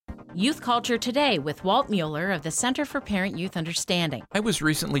Youth Culture Today with Walt Mueller of the Center for Parent-Youth Understanding. I was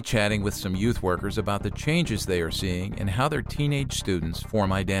recently chatting with some youth workers about the changes they are seeing and how their teenage students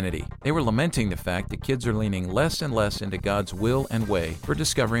form identity. They were lamenting the fact that kids are leaning less and less into God's will and way for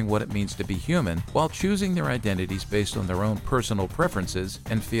discovering what it means to be human while choosing their identities based on their own personal preferences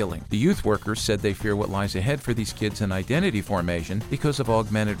and feeling. The youth workers said they fear what lies ahead for these kids in identity formation because of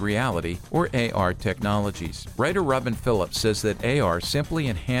augmented reality or AR technologies. Writer Robin Phillips says that AR simply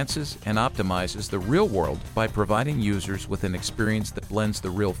enhances and optimizes the real world by providing users with an experience that blends the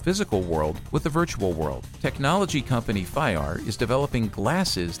real physical world with the virtual world. Technology company FireAR is developing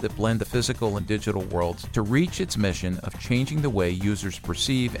glasses that blend the physical and digital worlds to reach its mission of changing the way users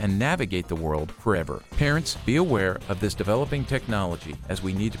perceive and navigate the world forever. Parents, be aware of this developing technology as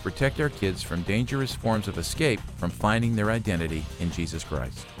we need to protect our kids from dangerous forms of escape from finding their identity in Jesus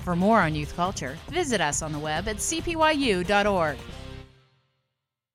Christ. For more on youth culture, visit us on the web at cpyu.org.